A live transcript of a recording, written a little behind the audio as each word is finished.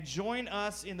Join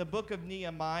us in the book of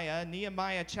Nehemiah,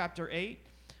 Nehemiah chapter 8.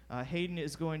 Hayden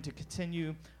is going to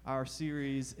continue our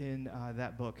series in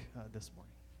that book this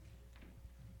morning.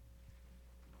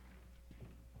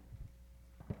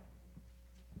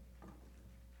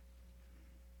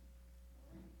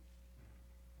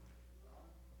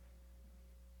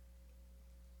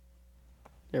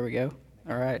 There we go.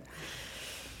 All right.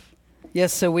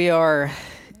 Yes, so we are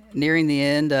nearing the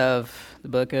end of the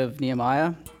book of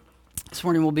Nehemiah. This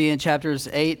morning we'll be in chapters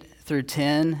 8 through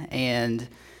 10, and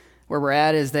where we're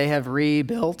at is they have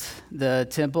rebuilt the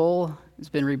temple. It's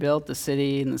been rebuilt. The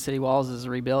city and the city walls is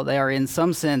rebuilt. They are in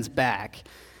some sense back,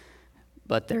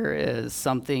 but there is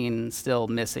something still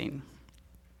missing.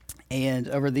 And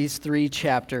over these 3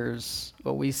 chapters,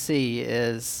 what we see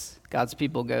is God's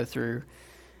people go through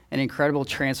an incredible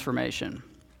transformation.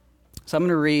 So I'm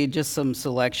going to read just some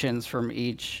selections from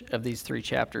each of these 3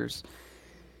 chapters.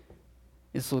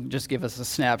 This will just give us a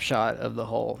snapshot of the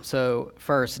whole. So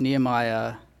first,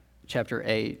 Nehemiah chapter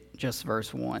 8, just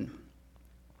verse 1.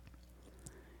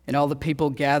 And all the people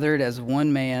gathered as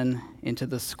one man into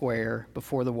the square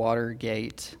before the water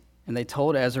gate, and they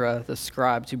told Ezra the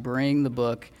scribe to bring the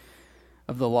book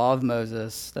of the law of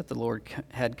Moses that the Lord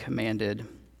had commanded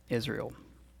Israel.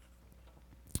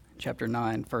 Chapter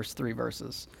 9, first 3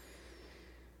 verses.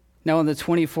 Now on the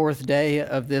 24th day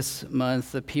of this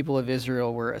month, the people of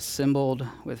Israel were assembled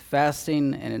with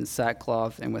fasting and in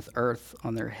sackcloth and with earth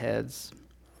on their heads.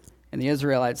 And the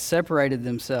Israelites separated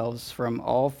themselves from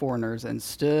all foreigners and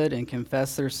stood and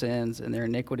confessed their sins and their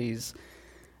iniquities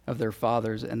of their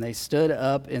fathers. And they stood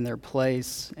up in their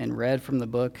place and read from the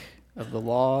book of the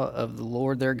law of the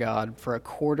Lord their God for a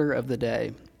quarter of the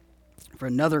day. For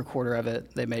another quarter of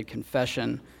it, they made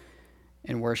confession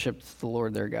and worshiped the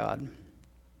Lord their God.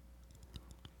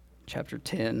 Chapter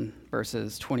 10,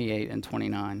 verses 28 and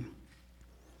 29.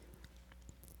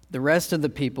 The rest of the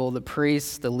people, the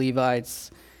priests, the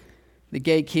Levites, the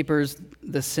gatekeepers,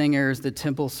 the singers, the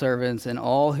temple servants, and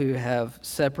all who have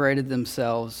separated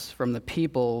themselves from the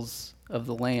peoples of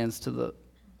the lands to the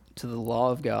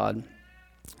law of God,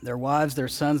 their wives, their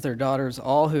sons, their daughters,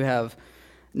 all who have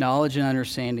knowledge and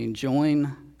understanding,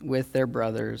 join with their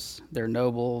brothers, their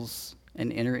nobles,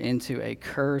 and enter into a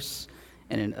curse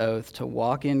and an oath to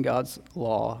walk in God's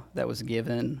law that was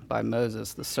given by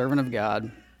Moses, the servant of God,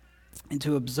 and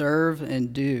to observe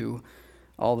and do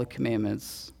all the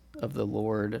commandments of the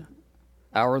Lord,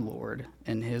 our Lord,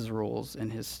 and his rules and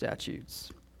his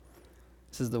statutes.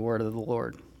 This is the word of the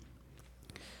Lord.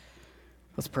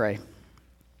 Let's pray.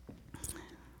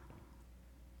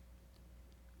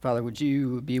 Father, would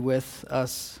you be with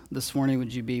us this morning?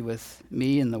 Would you be with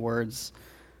me in the words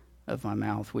of my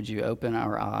mouth? Would you open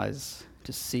our eyes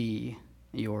to see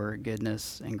your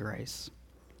goodness and grace?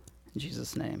 In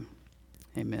Jesus' name,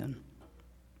 amen.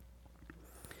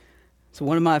 So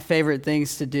one of my favorite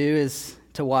things to do is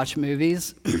to watch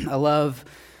movies. I love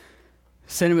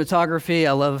cinematography.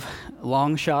 I love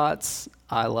long shots.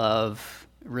 I love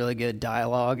really good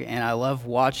dialogue. And I love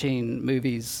watching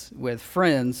movies with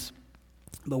friends.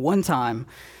 But one time,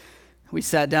 we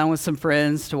sat down with some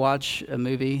friends to watch a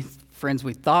movie, friends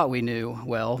we thought we knew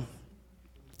well,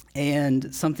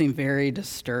 and something very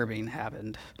disturbing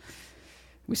happened.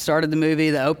 We started the movie,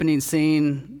 the opening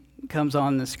scene comes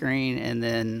on the screen, and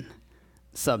then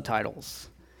subtitles.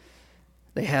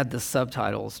 They had the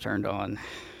subtitles turned on.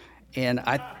 And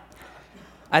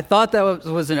I thought that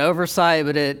was an oversight,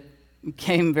 but it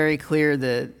became very clear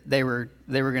that they were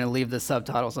going to leave the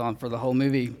subtitles on for the whole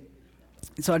movie.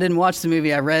 So I didn't watch the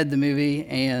movie, I read the movie,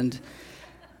 and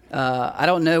I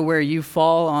don't know where you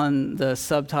fall on the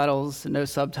subtitles, no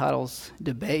subtitles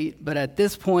debate, but at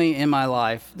this point in my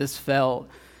life, this felt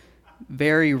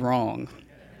very wrong.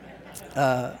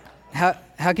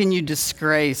 How can you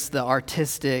disgrace the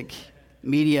artistic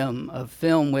medium of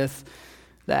film with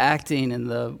the acting and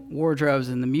the wardrobes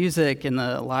and the music and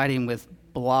the lighting with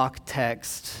block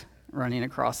text running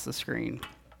across the screen?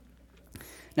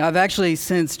 Now, I've actually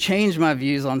since changed my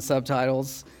views on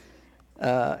subtitles.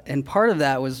 And part of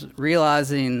that was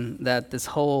realizing that this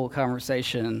whole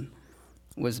conversation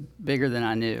was bigger than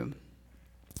I knew.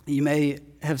 You may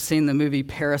have seen the movie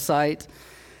Parasite.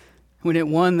 When it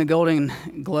won the Golden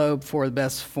Globe for the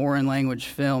best foreign language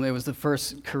film, it was the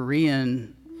first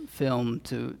Korean film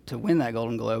to win that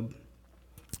Golden Globe.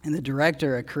 And the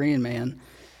director, a Korean man,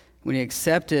 when he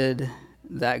accepted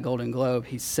that Golden Globe,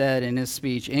 he said in his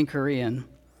speech in Korean,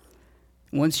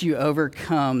 "Once you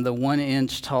overcome the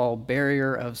 1-inch tall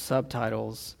barrier of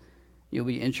subtitles, you'll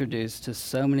be introduced to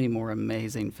so many more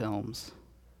amazing films."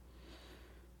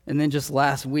 And then just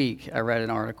last week, I read an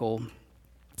article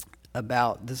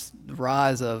about this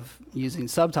rise of using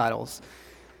subtitles.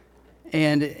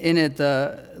 And in it,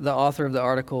 the author of the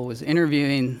article was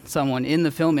interviewing someone in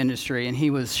the film industry, and he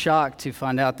was shocked to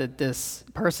find out that this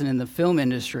person in the film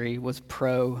industry was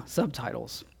pro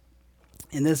subtitles.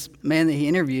 And this man that he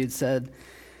interviewed said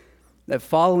that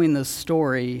following the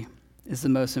story is the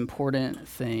most important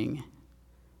thing.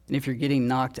 And if you're getting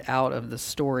knocked out of the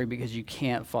story because you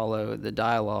can't follow the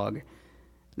dialogue,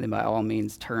 then by all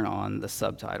means turn on the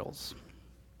subtitles.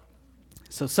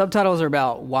 So subtitles are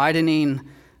about widening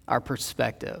our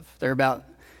perspective. They're about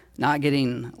not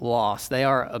getting lost. They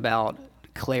are about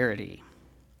clarity.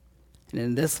 And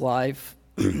in this life,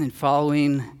 in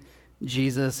following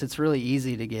Jesus, it's really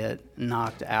easy to get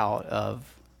knocked out of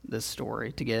this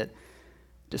story, to get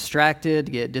distracted,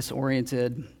 to get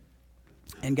disoriented.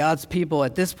 And God's people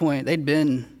at this point, they'd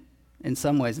been in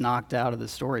some ways knocked out of the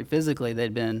story. Physically,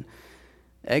 they'd been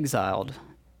exiled.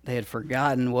 They had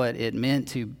forgotten what it meant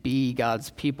to be God's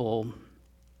people.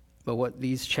 But what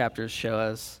these chapters show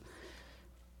us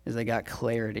is they got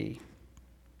clarity.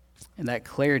 And that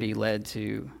clarity led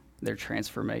to their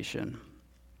transformation.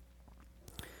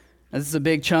 Now, this is a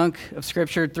big chunk of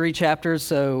Scripture, 3 chapters,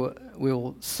 so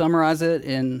we'll summarize it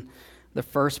in the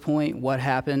first point, what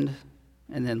happened,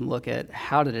 and then look at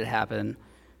how did it happen,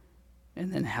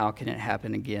 and then how can it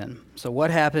happen again. So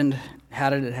what happened,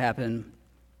 how did it happen,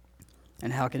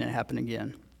 and how can it happen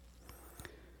again?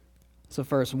 So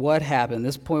first, what happened?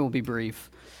 This point will be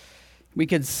brief. We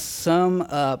could sum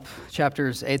up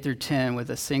chapters 8 through 10 with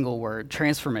a single word,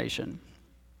 transformation.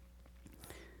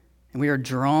 And we are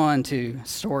drawn to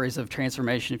stories of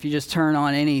transformation. If you just turn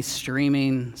on any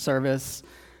streaming service,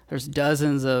 there's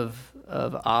dozens of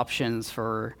options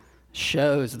for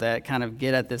shows that kind of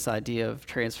get at this idea of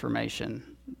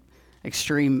transformation.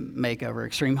 Extreme makeover,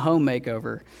 extreme home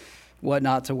makeover, what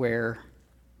not to wear,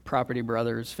 Property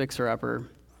Brothers, Fixer Upper.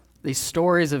 These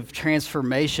stories of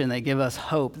transformation, they give us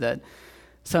hope that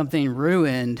something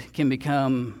ruined can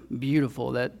become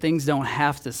beautiful, that things don't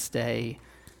have to stay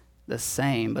the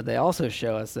same, but they also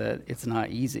show us that it's not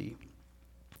easy.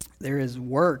 There is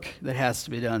work that has to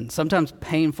be done, sometimes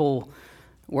painful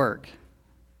work.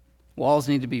 Walls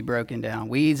need to be broken down,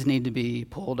 weeds need to be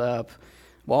pulled up,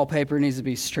 wallpaper needs to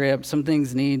be stripped, some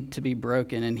things need to be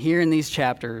broken. And here in these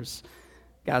chapters,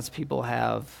 God's people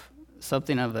have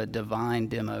something of a divine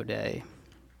demo day.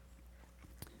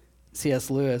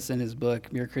 C.S. Lewis, in his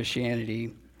book, Mere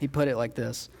Christianity, he put it like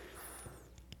this.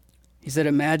 He said,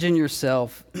 imagine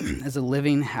yourself as a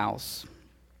living house.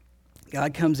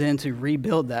 God comes in to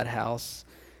rebuild that house.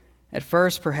 At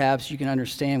first, perhaps you can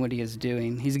understand what he is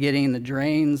doing. He's getting the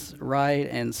drains right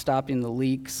and stopping the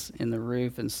leaks in the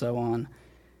roof and so on.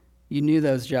 You knew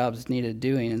those jobs needed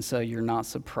doing, and so you're not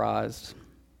surprised.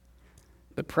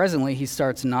 But presently, he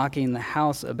starts knocking the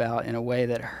house about in a way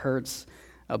that hurts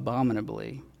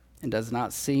abominably and does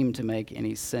not seem to make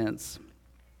any sense.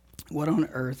 What on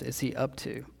earth is he up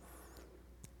to?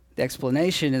 The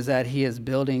explanation is that he is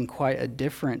building quite a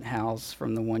different house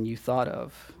from the one you thought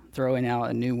of, throwing out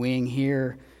a new wing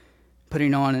here,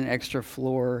 putting on an extra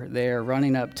floor there,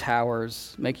 running up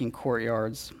towers, making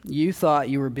courtyards. You thought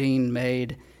you were being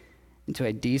made into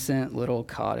a decent little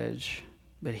cottage,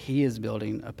 but he is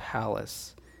building a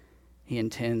palace. He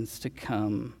intends to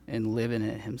come and live in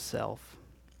it himself.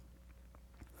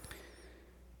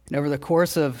 And over the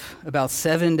course of about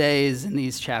 7 days in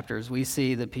these chapters, we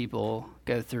see the people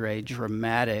go through a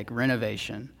dramatic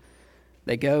renovation.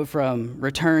 They go from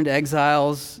returned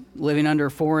exiles, living under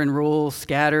foreign rule,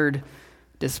 scattered,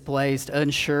 displaced,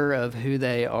 unsure of who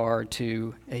they are,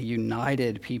 to a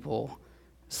united people,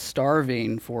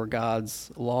 starving for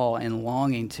God's law and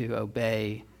longing to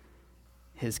obey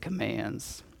his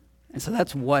commands. And so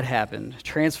that's what happened,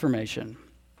 transformation.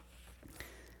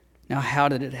 Now, how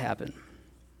did it happen?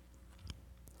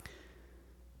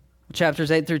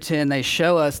 Chapters 8 through 10, they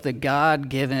show us the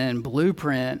God-given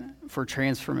blueprint for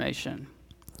transformation.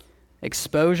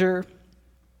 Exposure,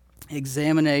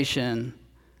 examination,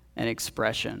 and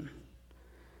expression.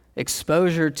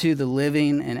 Exposure to the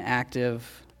living and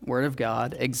active Word of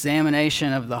God,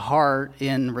 examination of the heart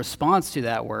in response to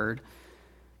that Word,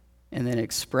 and then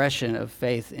expression of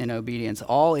faith and obedience,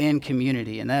 all in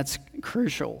community, and that's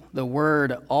crucial. The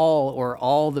word all, or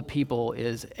all the people,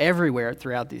 is everywhere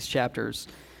throughout these chapters.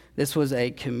 This was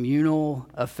a communal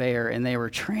affair, and they were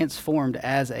transformed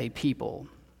as a people.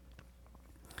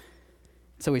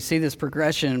 So we see this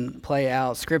progression play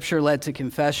out. Scripture led to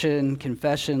confession,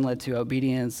 confession led to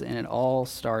obedience, and it all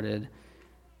started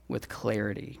with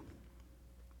clarity.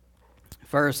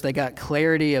 First, they got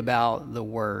clarity about the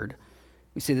word.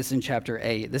 We see this in chapter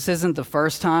 8. This isn't the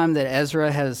first time that Ezra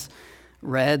has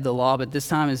read the law, but this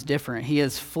time is different. He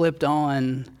has flipped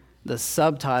on the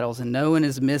subtitles, and no one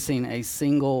is missing a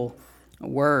single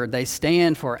word. They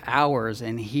stand for hours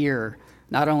and hear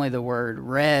not only the word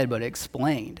read, but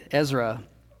explained. Ezra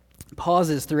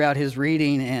pauses throughout his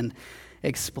reading and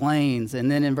explains. And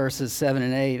then in verses 7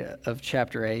 and 8 of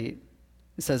chapter 8,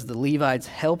 it says, the Levites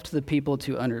helped the people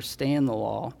to understand the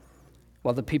law.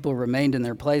 While the people remained in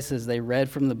their places, they read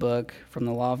from the book, from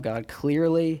the law of God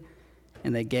clearly,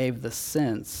 and they gave the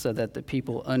sense so that the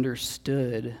people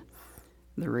understood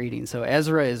the reading. So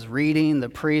Ezra is reading, the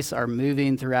priests are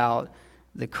moving throughout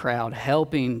the crowd,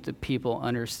 helping the people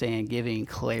understand, giving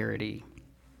clarity.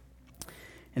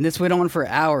 And this went on for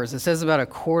hours. It says about a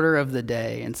quarter of the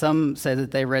day, and some say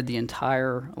that they read the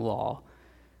entire law.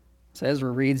 So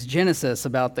Ezra reads Genesis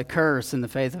about the curse and the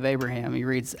faith of Abraham. He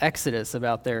reads Exodus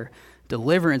about their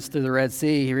deliverance through the Red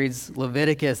Sea. He reads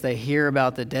Leviticus. They hear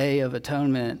about the Day of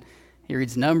Atonement. He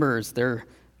reads Numbers, their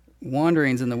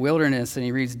wanderings in the wilderness, and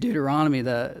he reads Deuteronomy,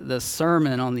 the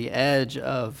sermon on the edge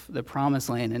of the Promised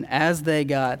Land. And as they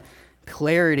got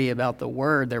clarity about the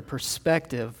word, their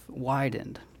perspective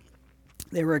widened.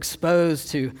 They were exposed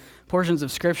to portions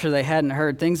of Scripture they hadn't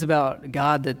heard, things about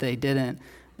God that they didn't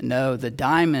know. The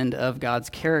diamond of God's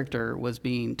character was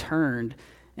being turned,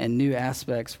 and new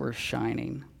aspects were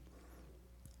shining.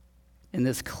 And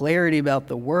this clarity about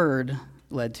the word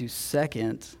led to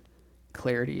second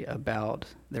clarity about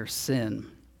their sin.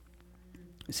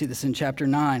 We see this in chapter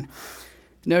 9.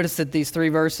 Notice that these 3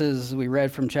 verses we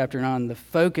read from chapter 9, the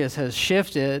focus has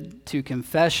shifted to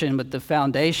confession, but the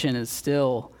foundation is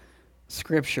still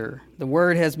Scripture. The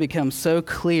word has become so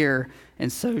clear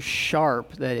and so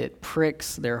sharp that it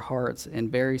pricks their hearts in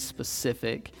very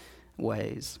specific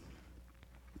ways.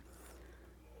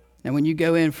 Now, when you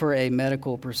go in for a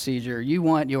medical procedure, you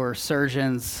want your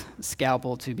surgeon's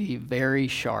scalpel to be very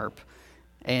sharp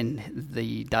and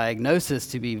the diagnosis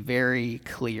to be very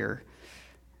clear.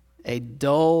 A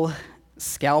dull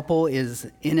scalpel is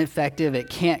ineffective. It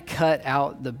can't cut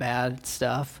out the bad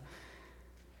stuff.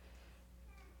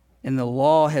 And the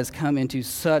law has come into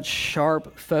such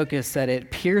sharp focus that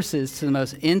it pierces to the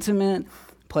most intimate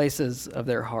places of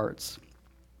their hearts.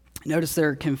 Notice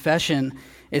their confession,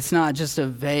 it's not just a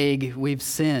vague, we've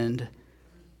sinned,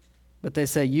 but they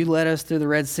say, you led us through the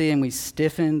Red Sea and we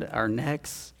stiffened our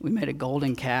necks. We made a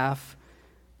golden calf.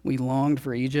 We longed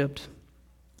for Egypt.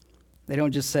 They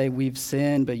don't just say we've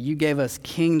sinned, but you gave us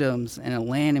kingdoms and a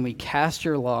land, and we cast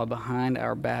your law behind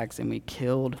our backs and we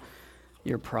killed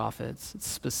your prophets. It's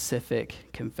specific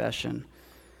confession.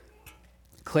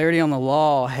 Clarity on the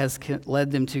law has led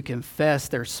them to confess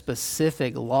their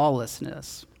specific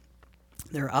lawlessness.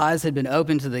 Their eyes had been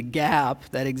opened to the gap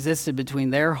that existed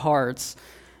between their hearts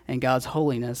and God's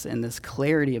holiness, and this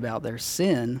clarity about their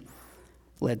sin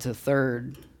led to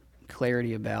third,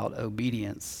 clarity about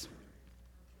obedience.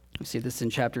 We see this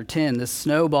in chapter 10. This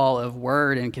snowball of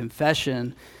word and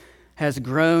confession has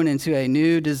grown into a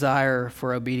new desire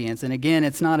for obedience. And again,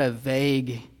 it's not a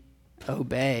vague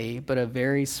obey, but a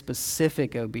very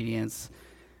specific obedience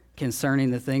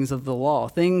concerning the things of the law,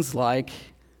 things like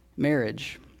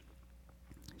marriage.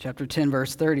 Chapter 10,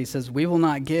 verse 30 says, we will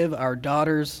not give our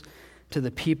daughters to the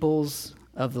peoples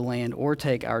of the land or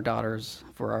take our daughters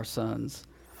for our sons.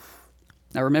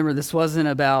 Now remember, this wasn't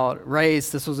about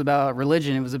race, this was about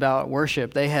religion, it was about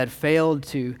worship. They had failed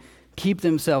to keep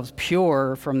themselves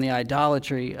pure from the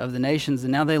idolatry of the nations,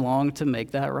 and now they long to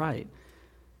make that right.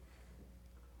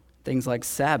 Things like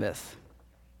Sabbath,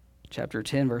 chapter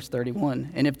 10, verse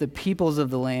 31. And if the peoples of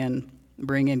the land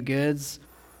bring in goods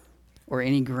or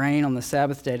any grain on the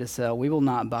Sabbath day to sell, we will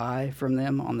not buy from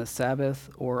them on the Sabbath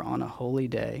or on a holy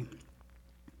day.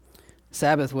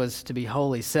 Sabbath was to be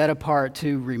holy, set apart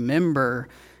to remember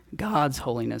God's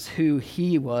holiness, who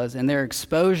He was, and their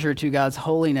exposure to God's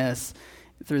holiness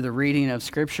through the reading of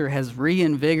Scripture has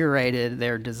reinvigorated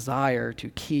their desire to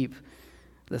keep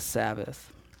the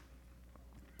Sabbath.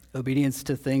 Obedience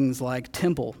to things like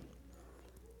temple.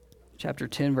 Chapter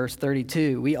 10, verse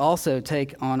 32, we also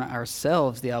take on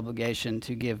ourselves the obligation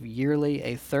to give yearly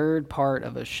a third part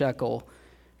of a shekel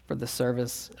for the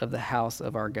service of the house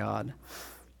of our God.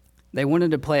 They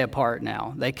wanted to play a part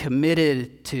now. They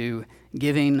committed to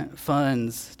giving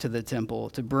funds to the temple,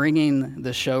 to bringing the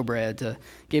showbread, to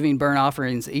giving burnt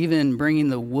offerings, even bringing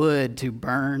the wood to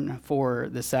burn for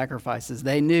the sacrifices.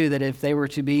 They knew that if they were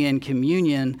to be in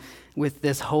communion with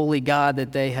this holy God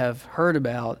that they have heard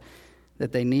about,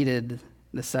 that they needed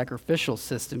the sacrificial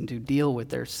system to deal with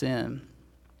their sin.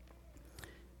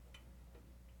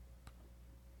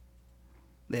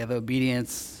 They have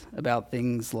obedience about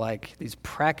things like these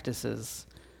practices,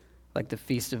 like the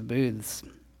Feast of Booths.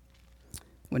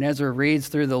 When Ezra reads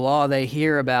through the law, they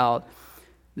hear about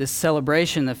this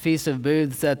celebration, the Feast of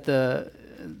Booths, that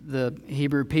the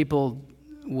Hebrew people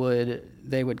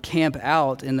would camp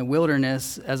out in the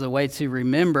wilderness as a way to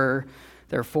remember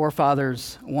their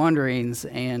forefathers' wanderings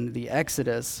and the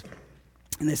Exodus.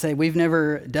 And they say, we've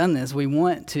never done this. We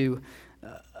want to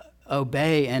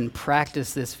obey and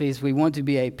practice this feast. We want to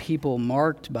be a people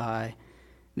marked by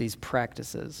these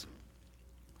practices.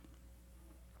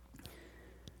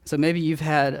 So maybe you've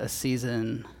had a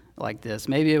season like this.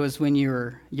 Maybe it was when you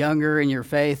were younger in your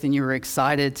faith and you were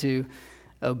excited to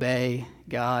obey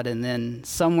God, and then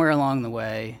somewhere along the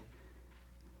way,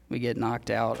 we get knocked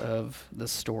out of the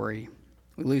story.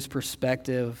 We lose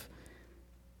perspective,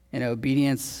 and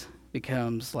obedience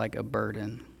becomes like a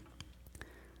burden.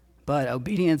 But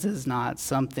obedience is not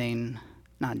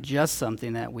just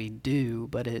something that we do,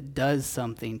 but it does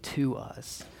something to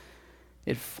us.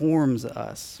 It forms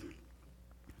us.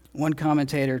 One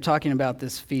commentator talking about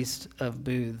this Feast of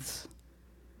Booths,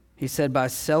 he said, by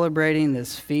celebrating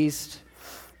this feast,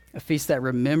 a feast that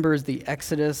remembers the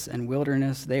Exodus and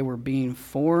wilderness, they were being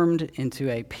formed into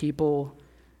a people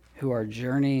who are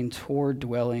journeying toward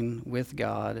dwelling with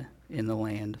God in the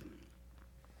land.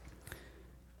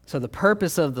 So the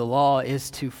purpose of the law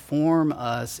is to form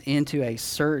us into a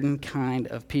certain kind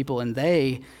of people. And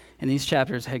they, in these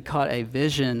chapters, had caught a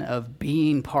vision of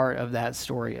being part of that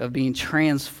story, of being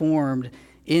transformed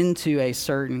into a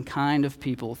certain kind of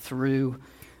people through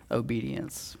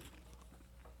obedience.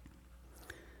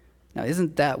 Now,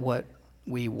 isn't that what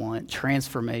we want?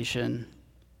 Transformation,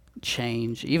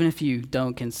 change. Even if you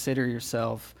don't consider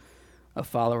yourself a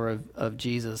follower of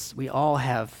Jesus, we all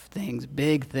have things,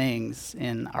 big things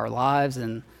in our lives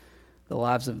and the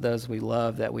lives of those we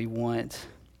love that we want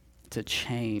to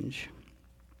change.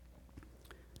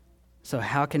 So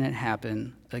how can it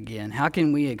happen again? How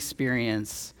can we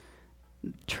experience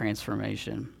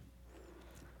transformation?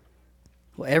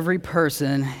 Well, every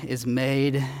person is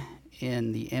made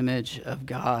in the image of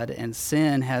God, and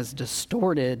sin has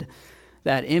distorted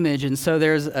that image, and so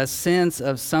there's a sense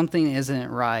of something isn't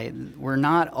right. We're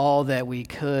not all that we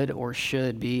could or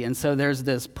should be, and so there's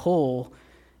this pull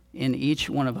in each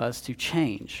one of us to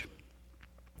change.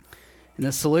 And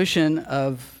the solution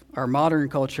of our modern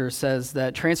culture says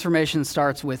that transformation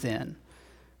starts within.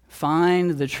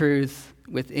 Find the truth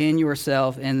within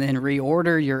yourself and then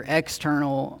reorder your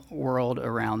external world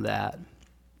around that.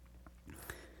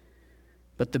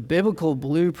 But the biblical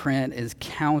blueprint is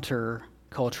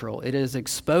counter-cultural. It is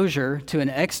exposure to an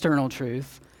external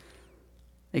truth,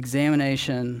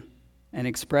 examination, and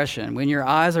expression. When your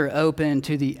eyes are open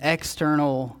to the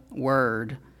external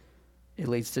word, it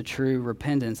leads to true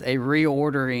repentance, a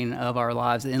reordering of our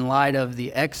lives in light of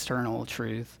the external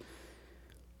truth.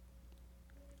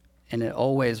 And it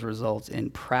always results in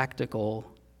practical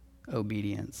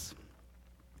obedience.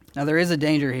 Now, there is a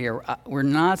danger here.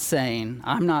 I'm not saying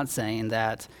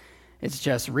that it's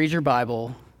just read your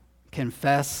Bible,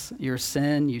 confess your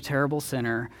sin, you terrible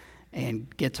sinner,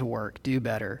 and get to work, do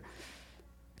better.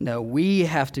 No, we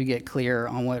have to get clear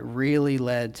on what really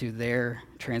led to their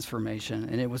transformation,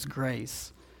 and it was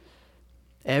grace.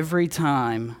 Every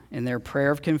time in their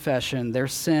prayer of confession, their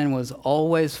sin was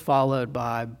always followed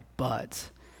by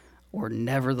but, or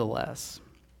nevertheless.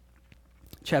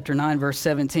 Chapter 9, verse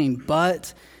 17,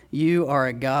 but you are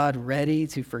a God ready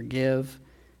to forgive,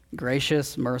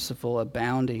 gracious, merciful,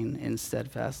 abounding in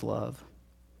steadfast love.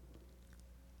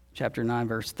 Chapter 9,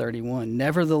 verse 31,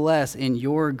 nevertheless, in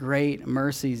your great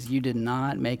mercies, you did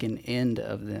not make an end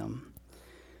of them.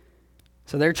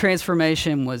 So their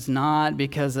transformation was not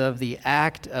because of the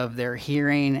act of their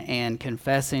hearing and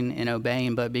confessing and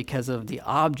obeying, but because of the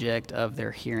object of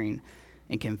their hearing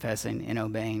and confessing and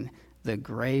obeying, the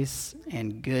grace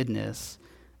and goodness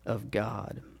of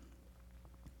God.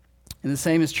 And the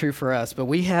same is true for us, but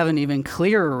we have an even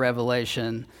clearer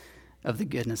revelation of the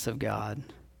goodness of God.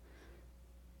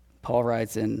 Paul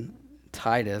writes in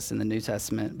Titus in the New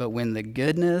Testament, but when the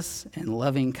goodness and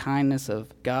loving kindness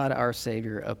of God our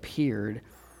Savior appeared,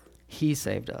 he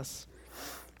saved us.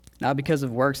 Not because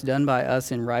of works done by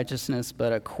us in righteousness,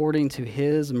 but according to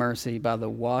his mercy by the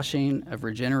washing of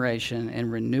regeneration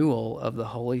and renewal of the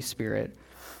Holy Spirit,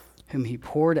 whom he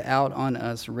poured out on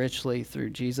us richly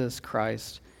through Jesus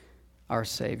Christ our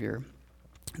Savior.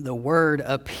 The Word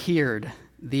appeared.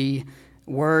 The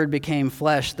Word became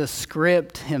flesh. The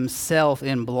script himself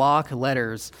in block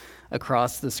letters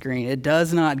across the screen. It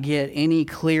does not get any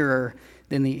clearer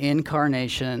than the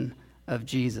incarnation of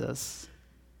Jesus.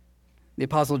 The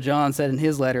Apostle John said in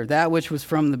his letter, that which was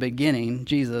from the beginning,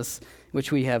 Jesus,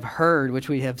 which we have heard, which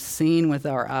we have seen with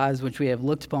our eyes, which we have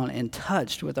looked upon and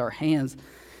touched with our hands,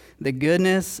 the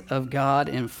goodness of God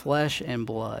in flesh and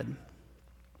blood.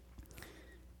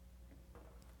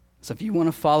 So if you want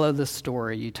to follow the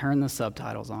story, you turn the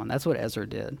subtitles on. That's what Ezra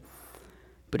did.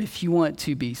 But if you want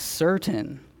to be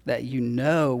certain that you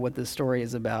know what the story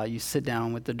is about, you sit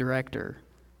down with the director.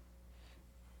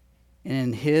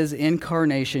 In his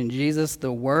incarnation, Jesus,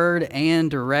 the Word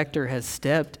and director, has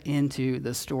stepped into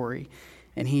the story.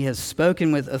 And he has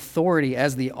spoken with authority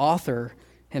as the author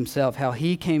himself, how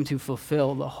he came to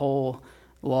fulfill the whole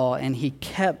law. And he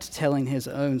kept telling his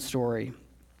own story,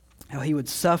 how he would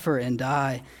suffer and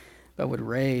die, but would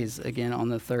raise again on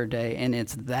the third day. And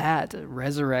it's that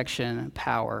resurrection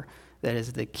power that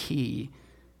is the key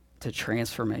to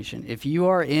transformation. If you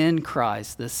are in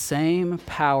Christ, the same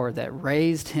power that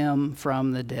raised him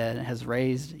from the dead has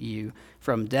raised you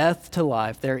from death to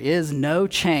life. There is no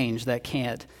change that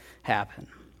can't happen.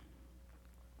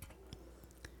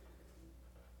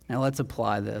 Now let's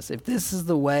apply this. If this is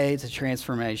the way to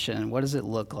transformation, what does it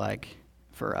look like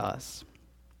for us?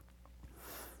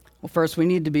 Well, first, we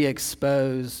need to be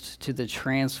exposed to the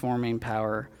transforming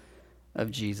power of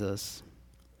Jesus.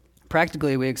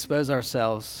 Practically, we expose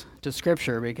ourselves to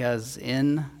Scripture because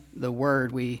in the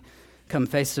Word, we come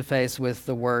face to face with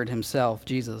the Word himself,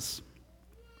 Jesus.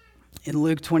 In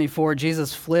Luke 24,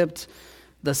 Jesus flipped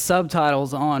the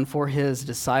subtitles on for his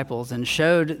disciples and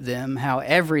showed them how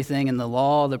everything in the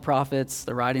law, the prophets,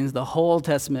 the writings, the whole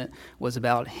Testament was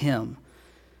about him.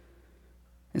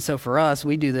 And so for us,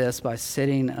 we do this by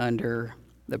sitting under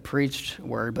the preached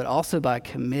word, but also by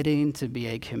committing to be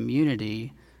a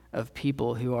community of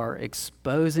people who are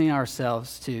exposing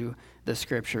ourselves to the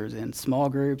Scriptures in small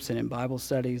groups and in Bible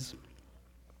studies.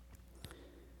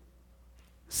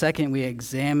 Second, we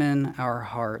examine our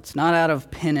hearts, not out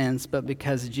of penance, but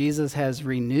because Jesus has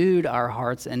renewed our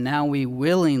hearts, and now we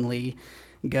willingly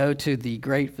go to the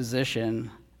great physician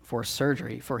for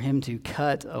surgery, for him to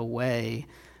cut away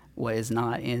what is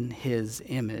not in his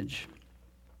image.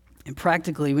 And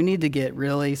practically, we need to get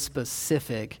really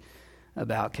specific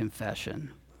about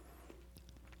confession.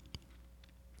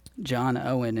 John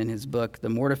Owen, in his book, The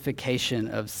Mortification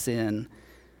of Sin,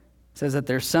 says that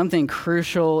there's something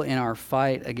crucial in our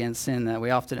fight against sin that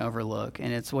we often overlook,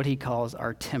 and it's what he calls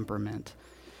our temperament.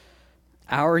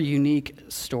 Our unique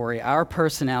story, our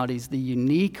personalities, the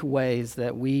unique ways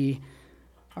that we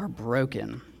are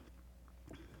broken.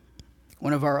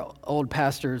 One of our old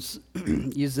pastors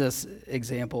used this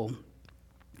example.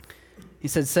 He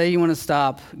said, say you want to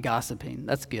stop gossiping.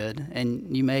 That's good.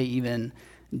 And you may even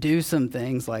do some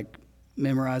things like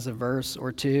memorize a verse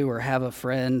or two or have a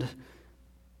friend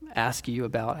ask you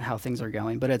about how things are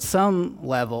going. But at some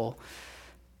level,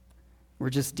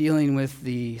 we're just dealing with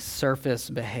the surface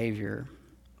behavior.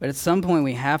 But at some point,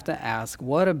 we have to ask,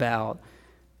 what about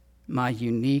my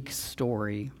unique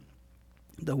story?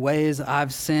 The ways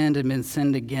I've sinned and been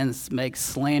sinned against make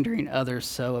slandering others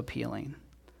so appealing.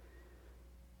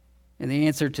 And the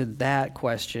answer to that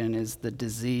question is the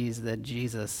disease that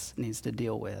Jesus needs to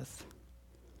deal with.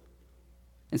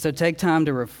 And so take time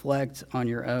to reflect on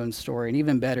your own story, and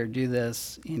even better, do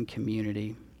this in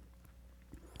community.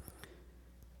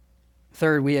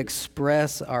 Third, we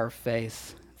express our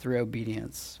faith through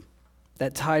obedience.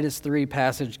 That Titus 3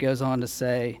 passage goes on to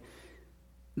say,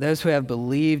 those who have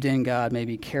believed in God may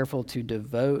be careful to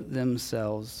devote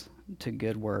themselves to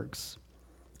good works.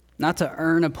 Not to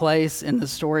earn a place in the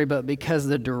story, but because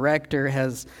the director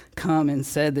has come and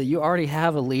said that you already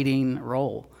have a leading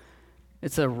role.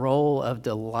 It's a role of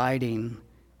delighting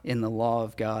in the law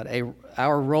of God.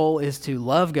 Our role is to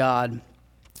love God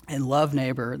and love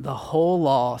neighbor, the whole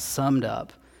law summed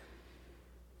up.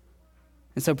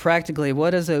 And so practically,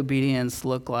 what does obedience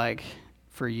look like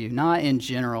for you? Not in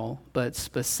general, but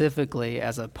specifically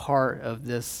as a part of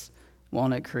this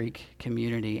Walnut Creek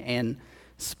community, and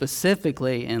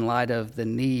specifically in light of the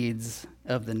needs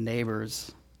of the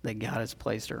neighbors that God has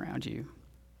placed around you.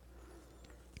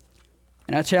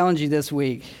 And I challenge you this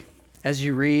week, as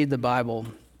you read the Bible,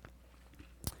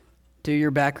 do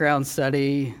your background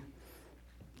study,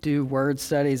 do word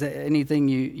studies, anything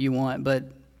you want, but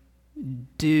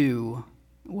do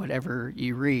whatever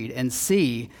you read and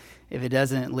see if it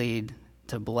doesn't lead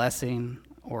to blessing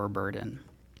or burden.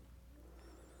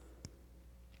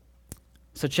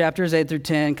 So chapters 8 through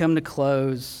 10 come to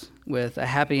close with a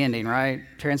happy ending, right?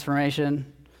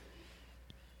 Transformation?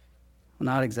 Well,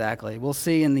 not exactly. We'll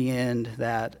see in the end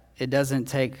that it doesn't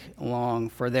take long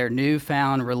for their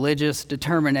newfound religious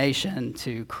determination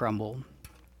to crumble.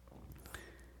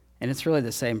 And it's really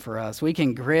the same for us. We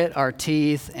can grit our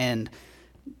teeth and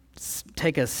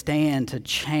take a stand to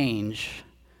change,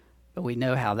 but we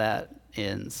know how that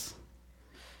ends.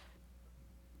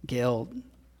 Guilt,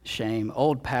 shame,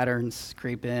 old patterns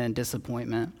creep in,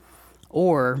 disappointment,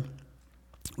 or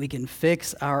we can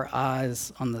fix our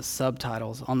eyes on the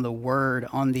subtitles, on the Word,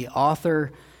 on the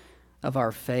author of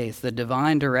our faith, the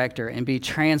divine director, and be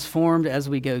transformed as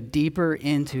we go deeper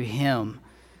into Him,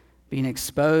 being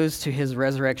exposed to His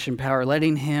resurrection power,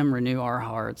 letting Him renew our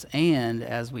hearts, and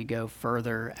as we go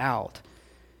further out,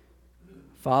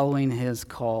 following His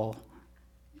call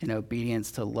in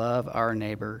obedience to love our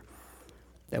neighbor,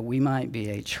 that we might be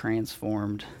a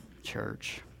transformed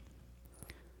church.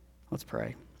 Let's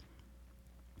pray.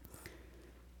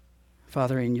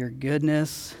 Father, in your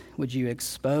goodness, would you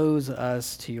expose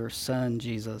us to your Son,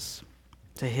 Jesus,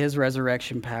 to his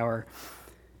resurrection power,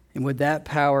 and would that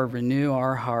power renew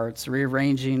our hearts,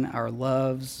 rearranging our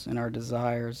loves and our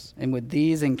desires, and would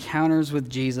these encounters with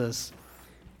Jesus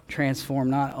transform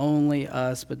not only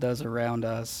us, but those around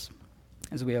us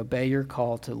as we obey your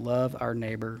call to love our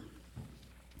neighbor.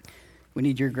 We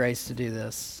need your grace to do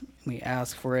this. We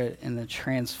ask for it in the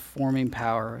transforming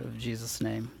power of Jesus'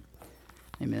 name.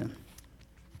 Amen.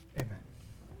 Amen.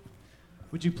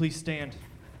 Would you please stand?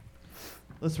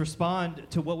 Let's respond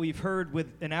to what we've heard with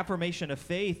an affirmation of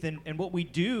faith, and what we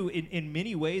do in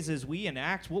many ways is we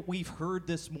enact what we've heard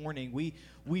this morning.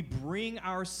 We bring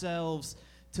ourselves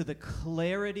to the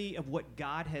clarity of what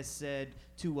God has said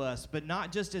to us, but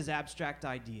not just as abstract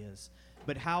ideas,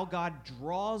 but how God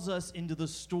draws us into the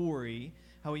story,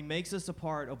 how he makes us a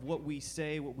part of what we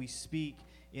say, what we speak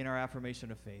in our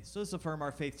affirmation of faith. So let's affirm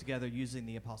our faith together using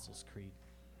the Apostles' Creed.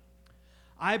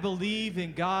 I believe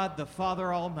in God the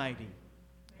Father Almighty,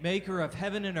 maker of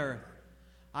heaven and earth.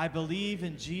 I believe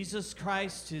in Jesus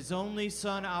Christ, his only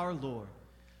Son, our Lord,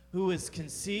 who was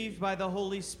conceived by the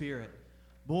Holy Spirit,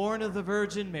 born of the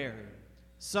Virgin Mary,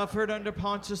 suffered under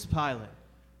Pontius Pilate,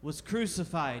 was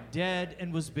crucified, dead,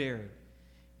 and was buried.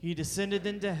 He descended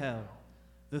into hell.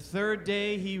 The third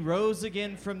day he rose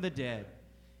again from the dead.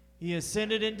 He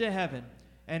ascended into heaven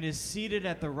and is seated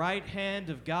at the right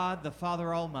hand of God the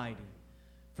Father Almighty.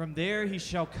 From there he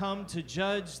shall come to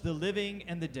judge the living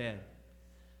and the dead.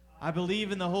 I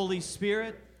believe in the Holy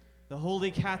Spirit, the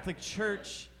Holy Catholic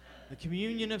Church, the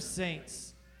communion of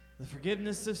saints, the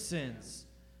forgiveness of sins,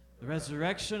 the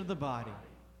resurrection of the body,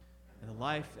 and the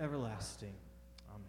life everlasting.